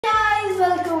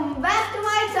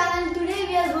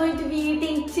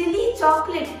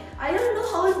chocolate. I don't know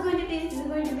how it's going to taste. Is it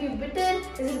going to be bitter?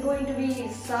 Is it going to be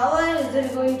sour? Is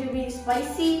it going to be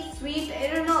spicy, sweet? I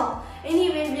don't know.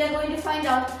 Anyway, we are going to find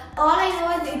out. All I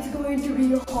know is it's going to be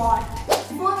hot.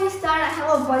 Before we start, I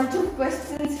have a bunch of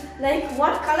questions like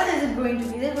what color is it going to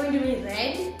be? Is it going to be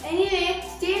red? Anyway,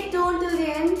 stay tuned till the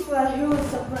end for a huge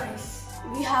surprise.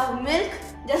 We have milk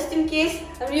just in case,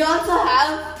 and we also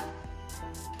have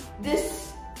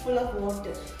this full of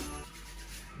water.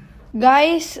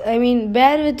 Guys,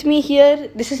 bear with me here.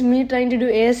 This is me trying to do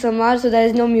ASMR, so there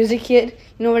is no music here.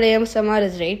 You know what ASMR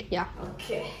is, right? Yeah.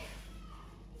 Okay.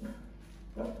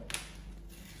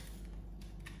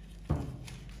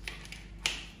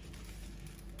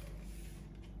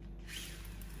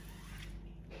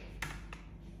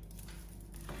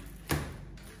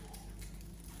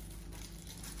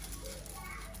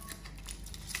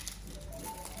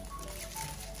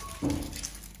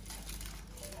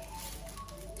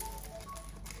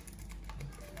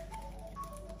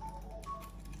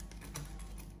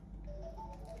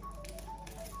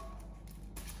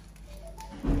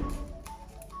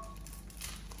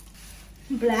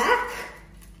 Black?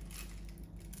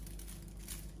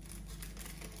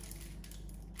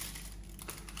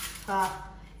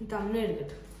 Thumbnail.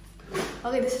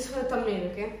 Okay, this is for the thumbnail,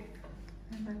 okay?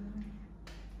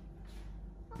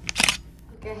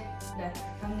 Okay, done.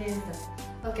 Thumbnail is done.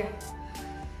 Okay.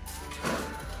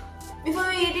 Before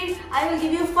we eat it, I will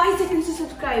give you 5 seconds to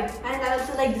subscribe and I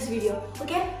also like this video.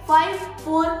 Okay? 5,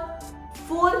 4,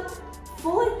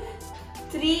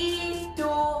 3, 2,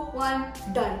 1,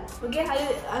 done. Okay,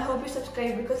 I hope you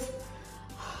subscribe because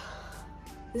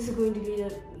this is going to be a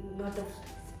lot of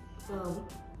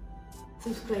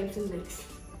subscribes and likes.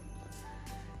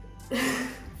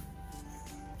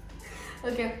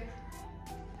 Okay.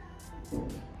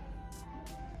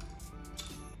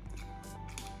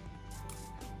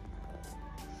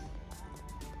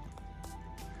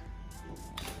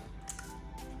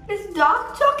 It's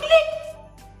dark chocolate.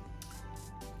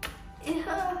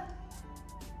 Yeah.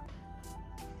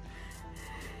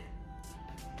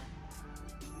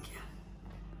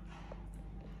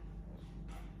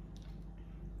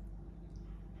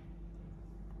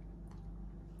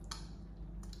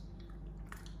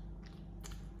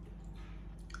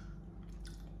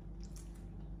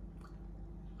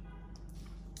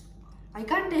 I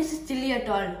can't taste chili at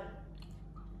all.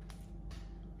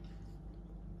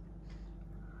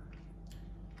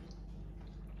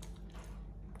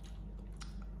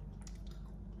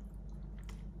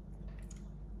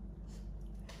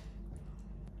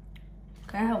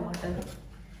 Can I have water?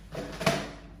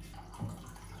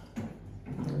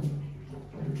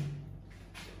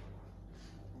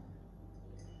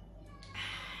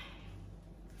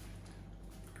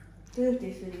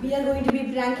 We are going to be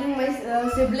pranking my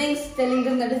siblings, telling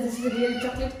them that this is a real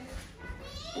chocolate.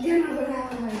 They are not going to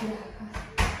have an idea.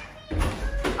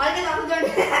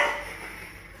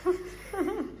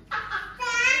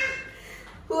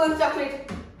 Who wants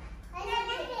chocolate?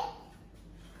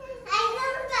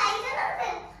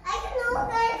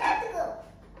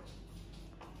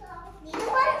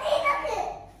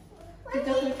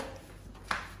 Chocolate.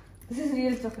 This is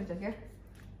real chocolate, okay?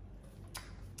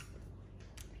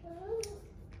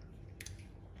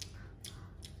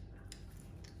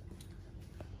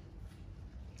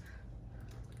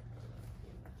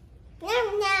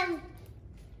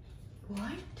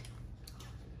 What?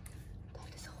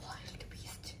 That is a wild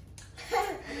beast.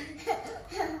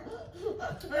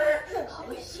 How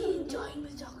is she enjoying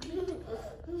the chocolate?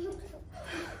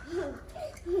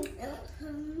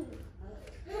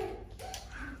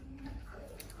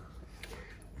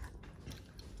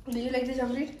 Do you like the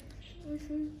chocolate?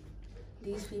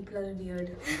 These people are weird.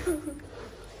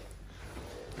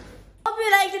 Hope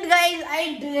you liked it, guys.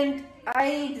 I didn't.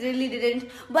 I really didn't.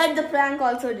 But the prank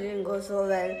also didn't go so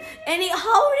well.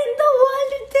 How in the world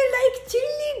did they like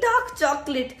chili dark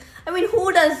chocolate?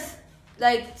 Who does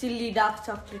like chili dark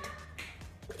chocolate?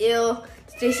 Ew,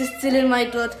 the taste is still in my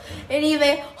throat.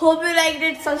 Anyway, hope you liked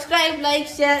it. Subscribe, like,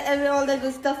 share, and all that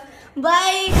good stuff.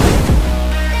 Bye.